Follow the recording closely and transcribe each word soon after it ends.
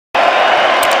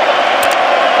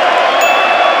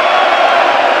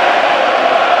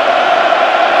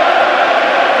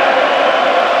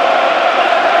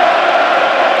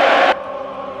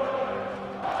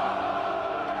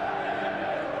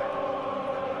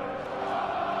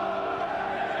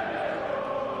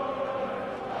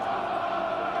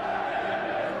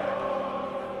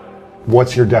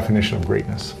What's your definition of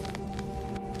greatness?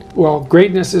 Well,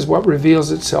 greatness is what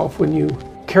reveals itself when you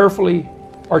carefully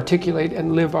articulate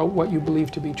and live out what you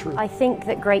believe to be true. I think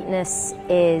that greatness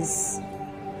is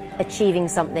achieving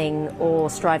something or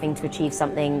striving to achieve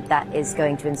something that is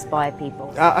going to inspire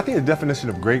people. I think the definition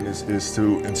of greatness is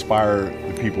to inspire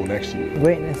the people next to you.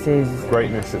 Greatness is...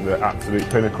 Greatness at the absolute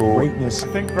pinnacle. Greatness. I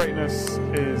think greatness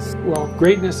is... Well,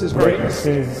 greatness is greatness.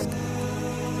 Greatness is...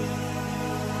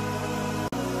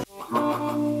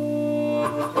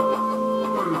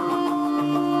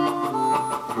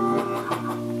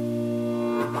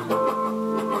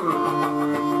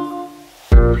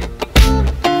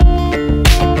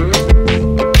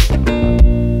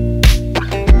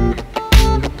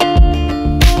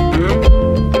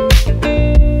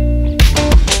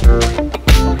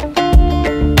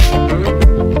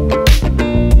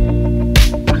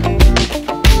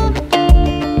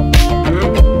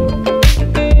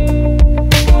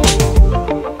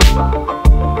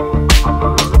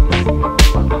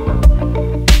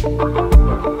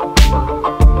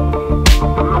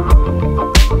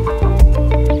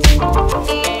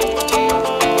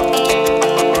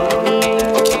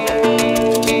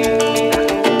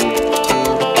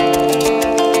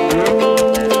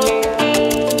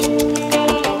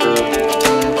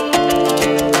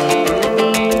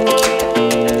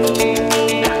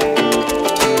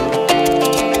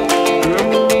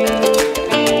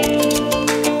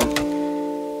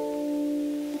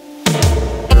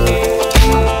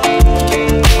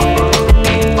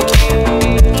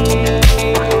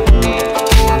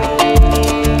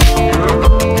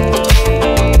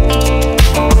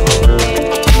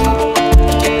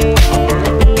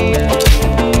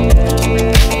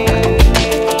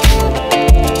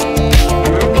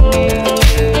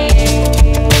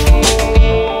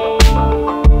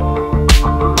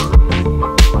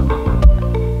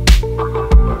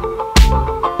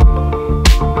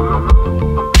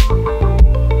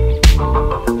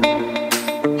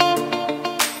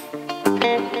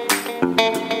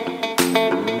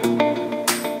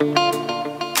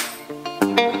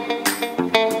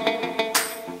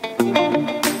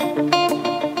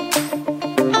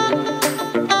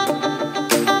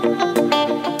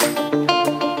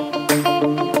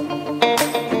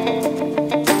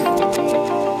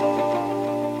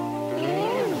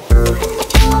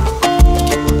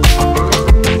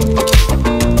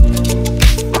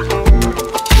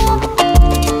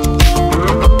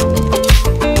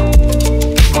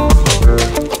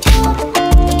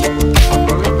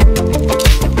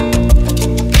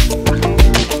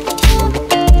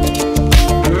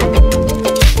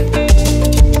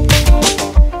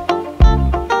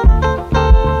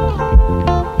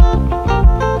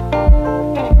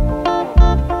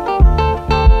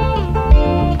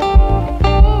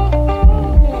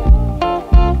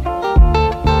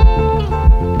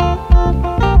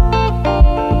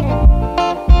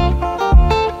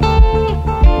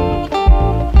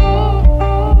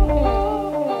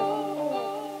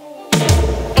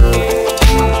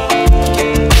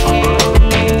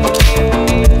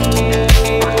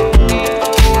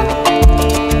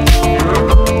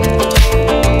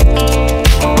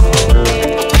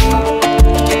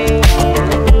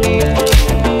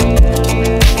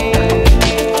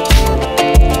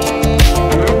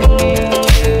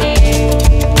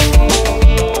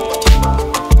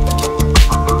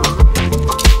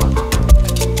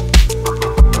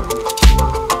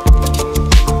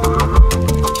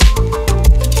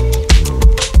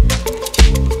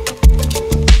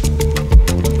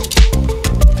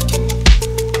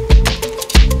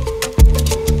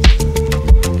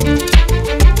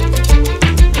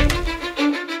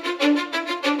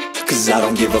 I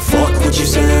don't give a fuck what you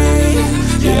say.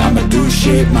 Yeah, I'ma do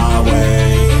shit my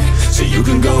way. So you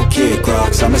can go kick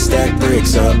rocks, I'ma stack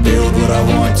bricks up, build what I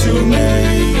want to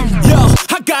make. Yo,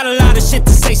 I got a lot of shit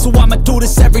to say, so I'ma do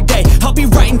this every day. I'll be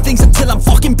writing things until I'm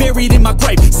fucking buried in my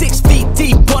grave. 6 feet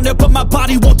deep under, but my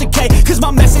body won't decay. Cause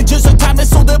my messages are timeless,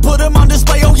 so they'll put them on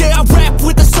display. Oh yeah, I rap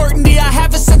with a certainty, I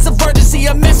have a sense of urgency.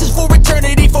 A message for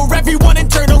eternity, for everyone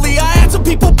internally. I had some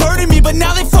people burning me, but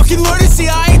now they fucking learn to see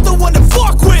I ain't the one to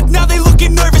fuck with, now they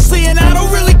looking nervously. And I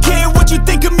don't really care what you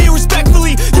think of me,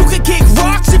 respectfully. You can kick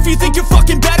rocks if you think you're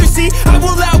fucking better, see. I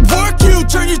will outwork you,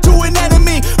 turn you to an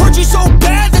enemy. Hurt you so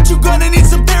bad that you're gonna need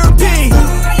some therapy.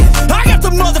 I got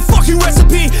the motherfucking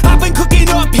recipe, I've been cooking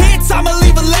up hits, I'ma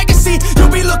leave a legacy.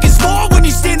 You'll be looking small when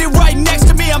you're standing right next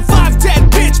to me. I'm 5'10",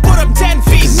 bitch, but I'm 10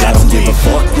 feet next to me. I don't give a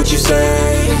fuck what you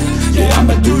say. Yeah,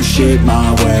 I'ma do shit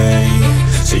my way.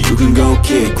 So you can go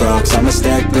kick rocks, I'ma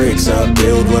stack bricks up,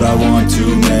 build what I want to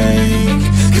make.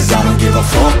 Cause I don't give a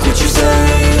fuck what you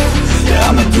say. Yeah,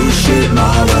 I'ma do shit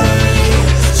my way,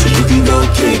 so you can go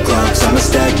kick rocks. I'ma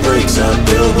stack bricks up,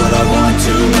 build what I want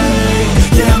to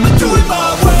make. Yeah, I'ma do it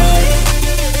my way.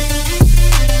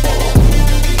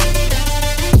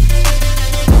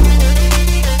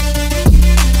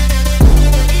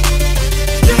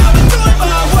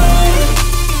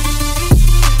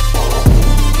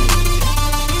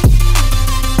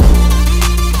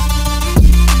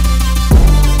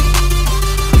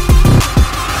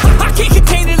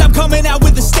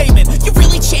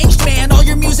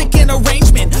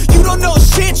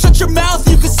 Shut your mouth,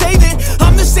 you can save it.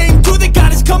 I'm the same dude that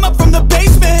got his come up from the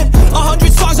basement.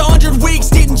 100 songs, 100 weeks,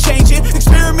 didn't change it.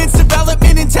 Experiments,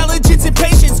 development, intelligence, and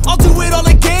patience. I'll do it all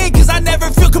again, cause I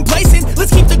never feel complacent. Let's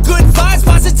keep the good vibes,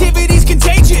 positivity's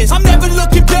contagious. I'm never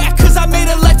looking back, cause I made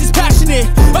a life that's passionate.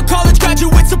 A college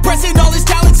graduate suppressing all his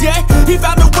talents, yeah. He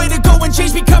found a way to go and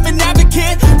change, become an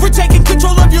advocate for taking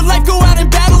control of your life, go out and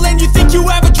battle. And you think you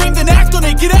have a dream, then act on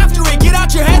it. Get after it, get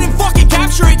out your head and fucking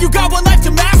capture it. You got one life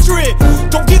to master it.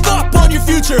 Don't give up on your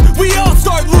future, we all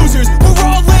start losers. We're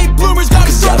all late bloomers,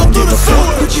 gotta struggle through the sewer.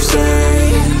 Fuck what you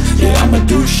say, yeah, I'ma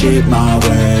do shit my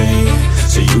way,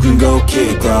 so you can go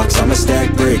kick rocks. I'ma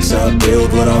stack bricks up,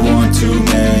 build what I want to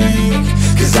make.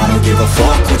 Cause I don't give a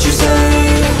fuck what you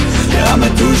say, yeah, I'ma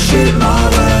do shit my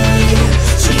way,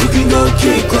 so you can go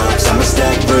kick rocks. I'ma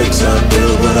stack bricks up, build